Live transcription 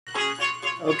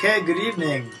Okay, good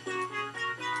evening.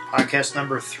 Podcast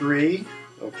number 3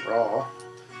 overall.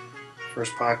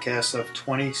 First podcast of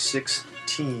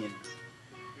 2016.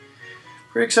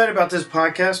 Pretty excited about this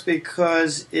podcast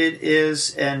because it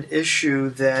is an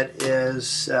issue that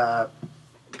is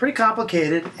pretty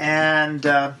complicated and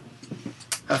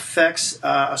affects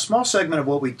a small segment of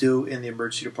what we do in the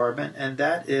emergency department, and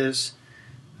that is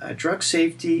drug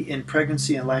safety in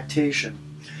pregnancy and lactation.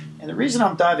 And the reason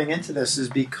I'm diving into this is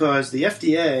because the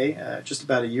FDA, just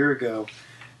about a year ago,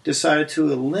 decided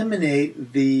to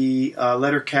eliminate the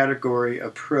letter category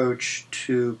approach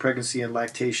to pregnancy and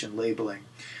lactation labeling.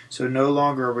 So no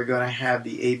longer are we going to have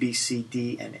the A, B, C,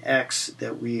 D, and X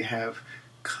that we have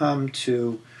come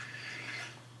to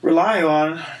rely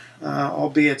on,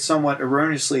 albeit somewhat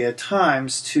erroneously at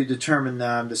times, to determine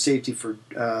the safety for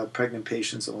pregnant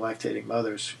patients and lactating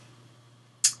mothers.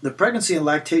 The pregnancy and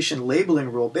lactation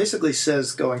labeling rule basically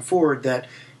says going forward that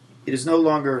it is no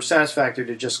longer satisfactory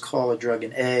to just call a drug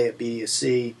an A, a B, a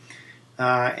C,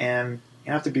 and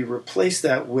you have to replace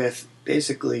that with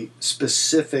basically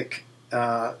specific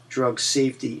drug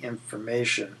safety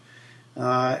information.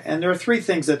 And there are 3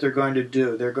 things that they're going to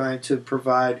do. They're going to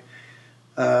provide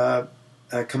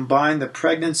combine the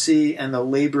pregnancy and the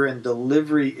labor and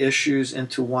delivery issues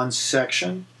into one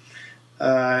section.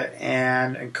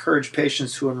 And encourage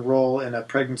patients to enroll in a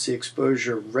pregnancy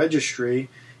exposure registry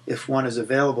if one is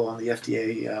available on the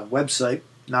FDA website.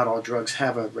 Not all drugs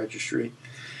have a registry.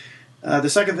 The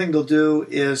second thing they'll do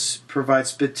is provide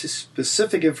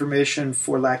specific information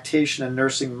for lactation and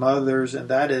nursing mothers, and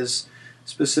that is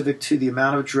specific to the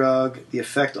amount of drug, the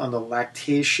effect on the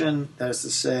lactation, that is to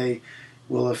say,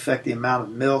 will affect the amount of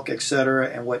milk, etc.,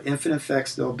 and what infant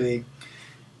effects there'll be.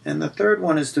 And the third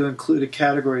one is to include a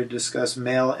category to discuss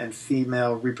male and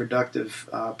female reproductive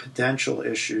potential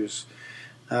issues.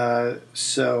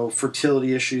 So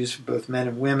fertility issues for both men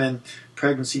and women,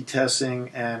 pregnancy testing,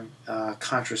 and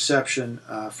contraception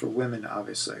for women,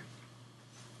 obviously.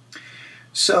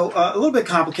 So a little bit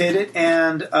complicated,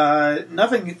 and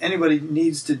nothing anybody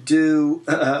needs to do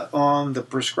on the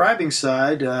prescribing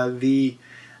side.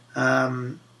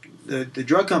 The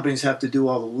drug companies have to do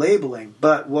all the labeling,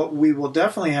 but what we will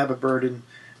definitely have a burden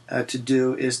to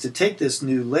do is to take this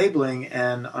new labeling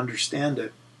and understand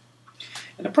it.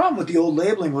 And the problem with the old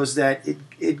labeling was that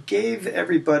it gave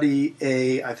everybody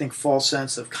I think, false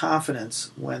sense of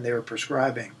confidence when they were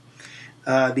prescribing.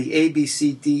 The A, B,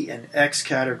 C, D, and X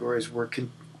categories were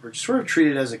sort of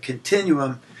treated as a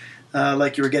continuum,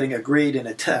 like you were getting a grade in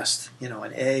a test. You know,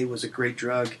 an A was a great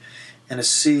drug, and a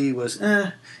C was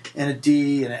and a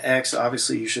D and an X,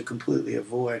 obviously, you should completely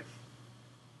avoid.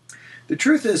 The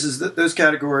truth is that those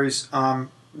categories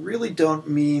really don't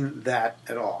mean that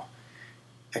at all.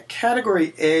 A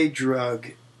Category A drug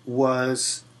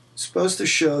was supposed to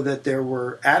show that there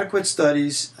were adequate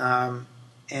studies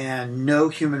and no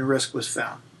human risk was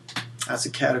found. That's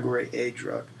a Category A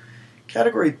drug.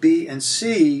 Category B and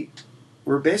C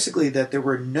were basically that there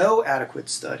were no adequate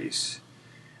studies.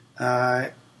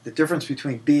 The difference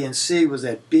between B and C was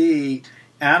that B,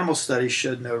 animal studies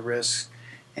showed no risk,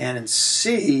 and in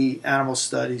C, animal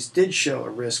studies did show a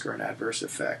risk or an adverse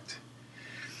effect.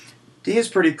 D is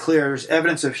pretty clear. There's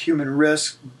evidence of human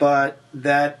risk, but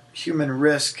that human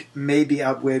risk may be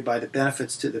outweighed by the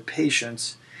benefits to the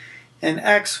patients. And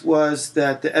X was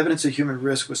that the evidence of human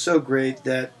risk was so great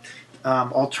that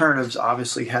alternatives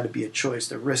obviously had to be a choice.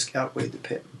 The risk outweighed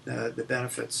the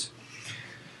benefits.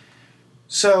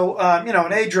 So,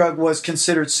 an A drug was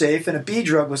considered safe and a B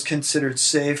drug was considered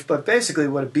safe, but basically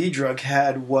what a B drug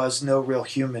had was no real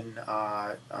human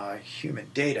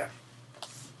data.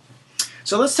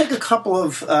 So let's take a couple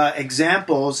of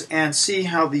examples and see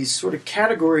how these sort of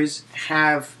categories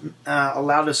have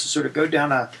allowed us to sort of go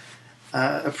down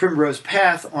a primrose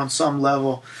path on some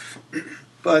level,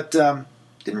 but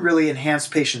didn't really enhance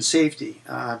patient safety.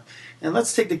 And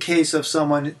let's take the case of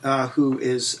someone who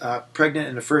is pregnant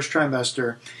in the first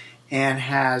trimester and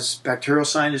has bacterial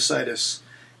sinusitis.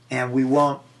 And we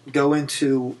won't go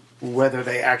into whether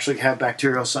they actually have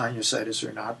bacterial sinusitis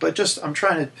or not, but I'm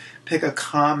trying to pick a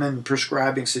common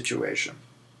prescribing situation.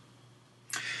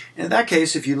 In that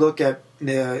case, if you look at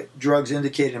the drugs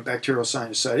indicated in bacterial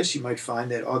sinusitis, you might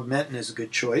find that Augmentin is a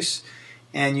good choice.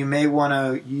 And you may want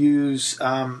to use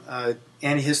antihistamine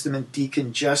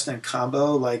decongestant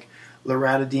combo like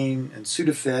loratadine and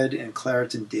Sudafed and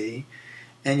Claritin D.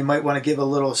 And you might want to give a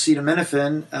little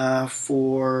acetaminophen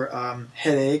for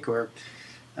headache or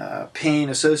pain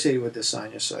associated with the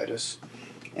sinusitis.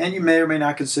 And you may or may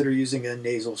not consider using a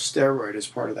nasal steroid as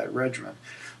part of that regimen.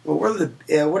 Well, what are the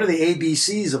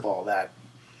ABCs of all that?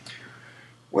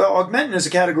 Well, Augmentin is a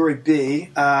category B,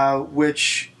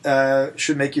 which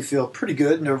should make you feel pretty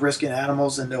good. No risk in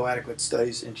animals and no adequate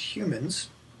studies in humans.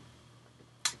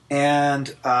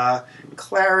 And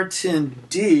Claritin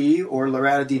D, or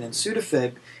loratadine and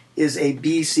Sudafed, is a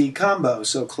B-C combo.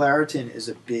 So Claritin is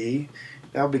a B.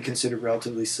 That would be considered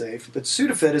relatively safe. But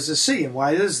Sudafed is a C. And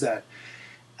why is that?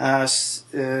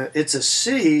 It's a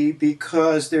C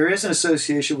because there is an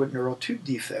association with neural tube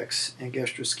defects and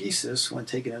gastroschisis when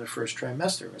taken in the first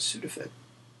trimester with Sudafed.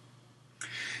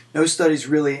 No studies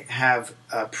really have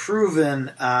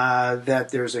proven that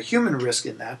there's a human risk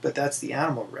in that, but that's the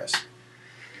animal risk.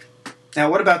 Now,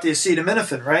 what about the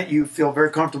acetaminophen, right? You feel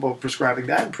very comfortable prescribing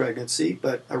that in pregnancy,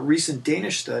 but a recent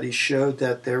Danish study showed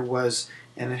that there was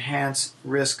an enhanced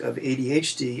risk of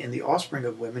ADHD in the offspring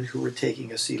of women who were taking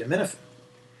acetaminophen.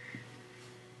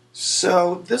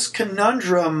 So this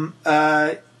conundrum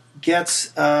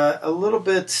gets a little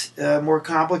bit more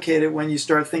complicated when you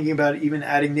start thinking about even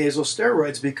adding nasal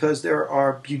steroids, because there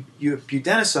are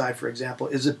budenoside, for example,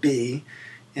 is a B,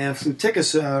 and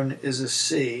fluticasone is a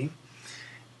C,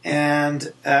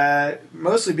 and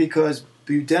mostly because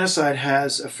budenoside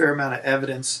has a fair amount of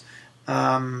evidence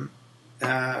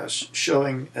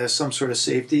showing some sort of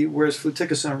safety, whereas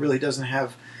fluticasone really doesn't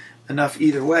have enough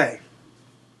either way.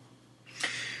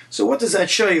 So what does that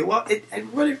show you? Well,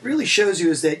 what it really shows you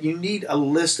is that you need a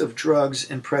list of drugs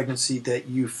in pregnancy that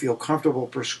you feel comfortable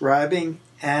prescribing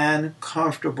and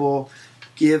comfortable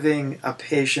giving a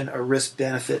patient a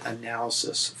risk-benefit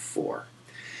analysis for.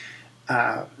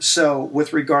 So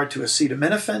with regard to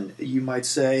acetaminophen, you might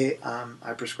say,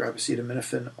 I prescribe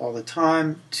acetaminophen all the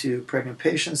time to pregnant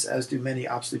patients, as do many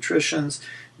obstetricians.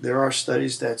 There are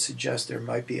studies that suggest there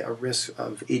might be a risk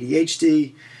of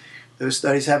ADHD. Those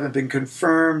studies haven't been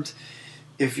confirmed.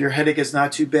 If your headache is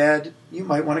not too bad, you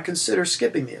might want to consider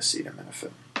skipping the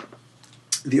acetaminophen.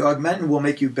 The Augmentin will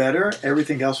make you better.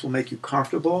 Everything else will make you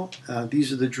comfortable.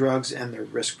 These are the drugs and their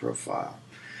risk profile.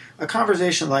 A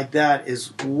conversation like that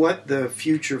is what the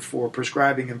future for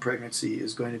prescribing in pregnancy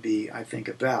is going to be, I think,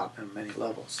 about on many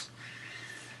levels.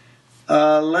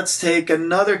 Let's take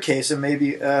another case, and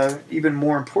maybe even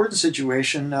more important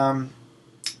situation.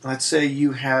 Let's say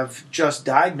you have just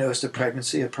diagnosed a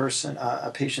pregnancy. A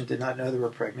patient did not know they were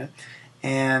pregnant,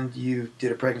 and you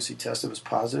did a pregnancy test that was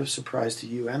positive, surprise to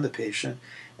you and the patient,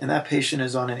 and that patient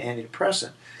is on an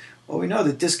antidepressant. Well, we know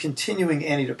that discontinuing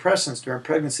antidepressants during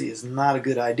pregnancy is not a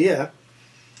good idea.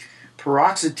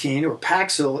 Paroxetine or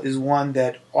Paxil is one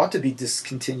that ought to be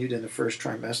discontinued in the first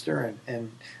trimester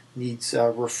and needs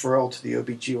referral to the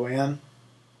OBGYN.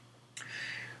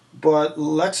 But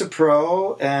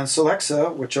Lexapro and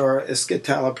Celexa, which are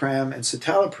escitalopram and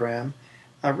citalopram,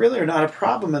 really are not a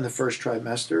problem in the first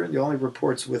trimester. The only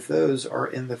reports with those are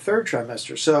in the third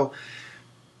trimester. So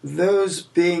those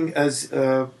being, as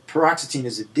paroxetine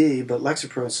is a D, but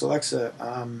Lexapro and Celexa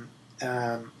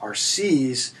are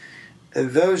Cs.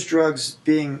 Those drugs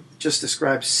being just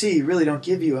described C really don't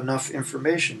give you enough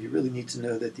information. You really need to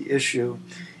know that the issue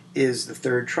is the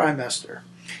third trimester.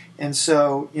 And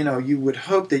so, you would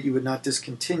hope that you would not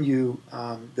discontinue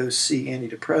those C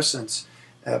antidepressants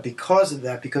because of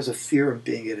that, because of fear of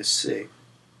being at a C.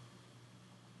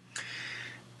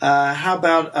 How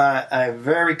about a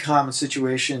very common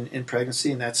situation in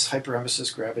pregnancy, and that's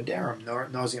hyperemesis gravidarum,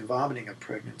 nausea and vomiting of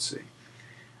pregnancy.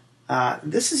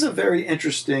 This is a very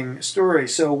interesting story.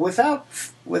 So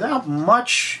without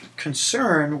much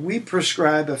concern, we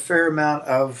prescribe a fair amount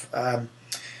of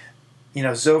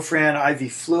Zofran,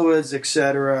 IV fluids,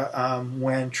 etc.,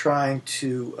 when trying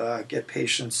to get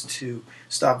patients to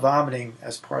stop vomiting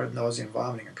as part of nausea and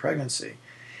vomiting in pregnancy.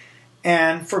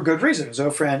 And for good reason.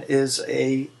 Zofran is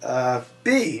a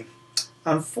B.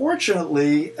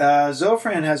 Unfortunately,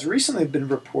 Zofran has recently been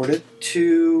reported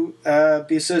to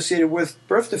be associated with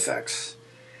birth defects.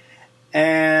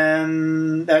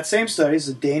 And that same study, is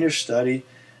a Danish study,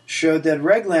 showed that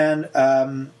Reglan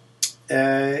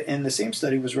in the same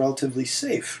study was relatively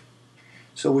safe.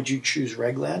 So would you choose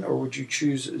Reglan or would you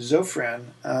choose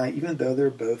Zofran, even though they're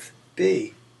both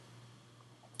B?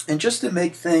 And just to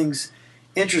make things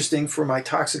interesting for my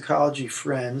toxicology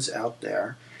friends out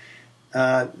there,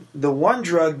 the one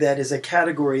drug that is a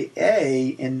category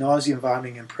A in nausea and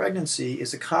vomiting in pregnancy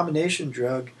is a combination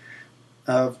drug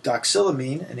of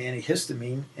doxylamine, an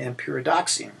antihistamine, and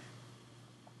pyridoxine.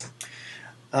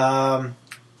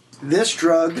 This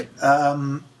drug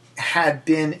had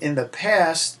been in the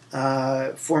past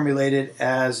formulated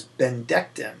as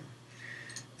Bendectin.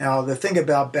 Now, the thing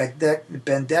about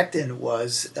Bendectin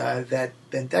was that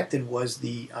Bendectin was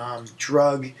the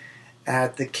drug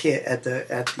at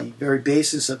the very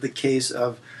basis of the case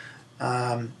of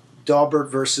Daubert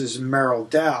versus Merrill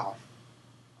Dow.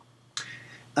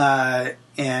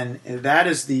 And that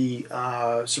is the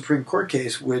Supreme Court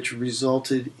case which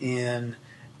resulted in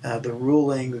the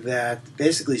ruling that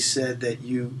basically said that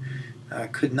you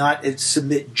could not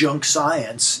submit junk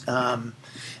science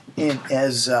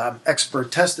as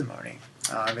expert testimony.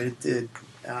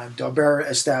 Daubert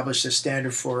established a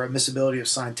standard for admissibility of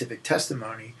scientific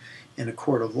testimony in a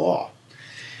court of law.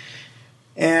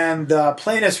 And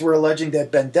plaintiffs were alleging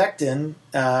that Bendectin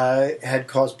had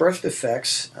caused birth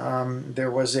defects.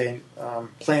 There was a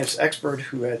plaintiff's expert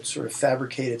who had sort of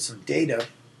fabricated some data,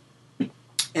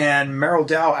 and Merrill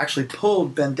Dow actually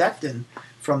pulled Bendectin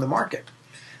from the market.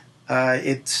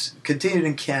 It's continued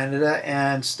in Canada,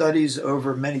 and studies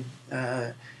over many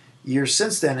years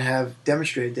since then have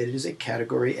demonstrated that it is a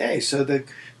category A. So the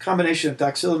combination of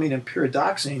doxylamine and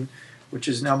pyridoxine, which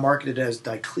is now marketed as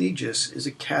Diclegis, is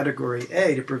a category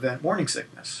A to prevent morning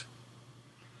sickness.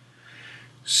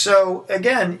 So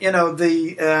again,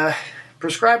 the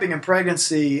prescribing in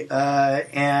pregnancy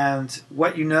and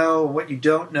what you know, what you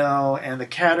don't know, and the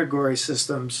category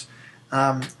systems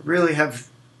really have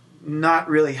not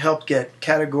really helped get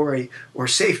category or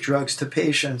safe drugs to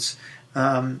patients.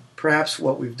 Perhaps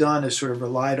what we've done is sort of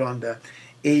relied on the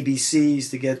ABCs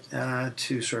to get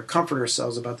to sort of comfort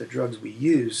ourselves about the drugs we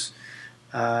use.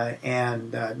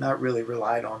 And not really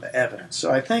relied on the evidence.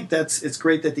 So I think it's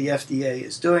great that the FDA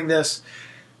is doing this.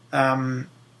 I'm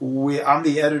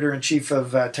the editor-in-chief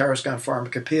of Tarascon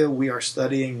Pharmacopoeia. We are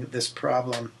studying this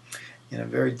problem in a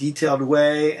very detailed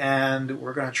way, and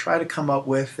we're going to try to come up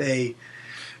with a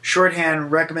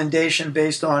shorthand recommendation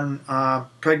based on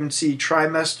pregnancy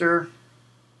trimester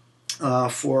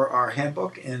for our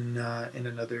handbook in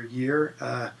another year.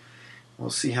 We'll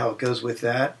see how it goes with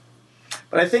that.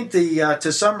 But I think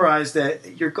to summarize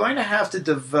that, you're going to have to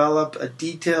develop a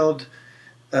detailed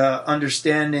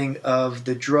understanding of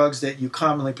the drugs that you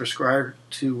commonly prescribe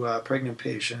to pregnant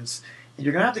patients. And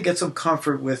you're going to have to get some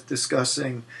comfort with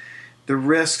discussing the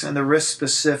risks and the risks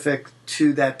specific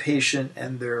to that patient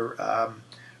and their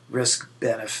risk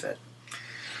benefit.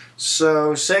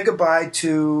 So say goodbye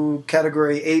to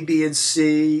category A, B, and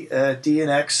C, D, and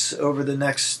X over the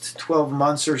next 12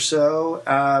 months or so,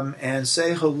 and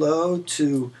say hello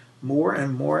to more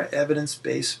and more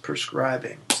evidence-based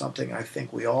prescribing, something I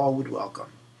think we all would welcome.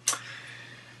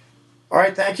 All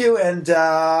right, thank you, and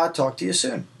talk to you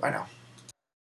soon. Bye now.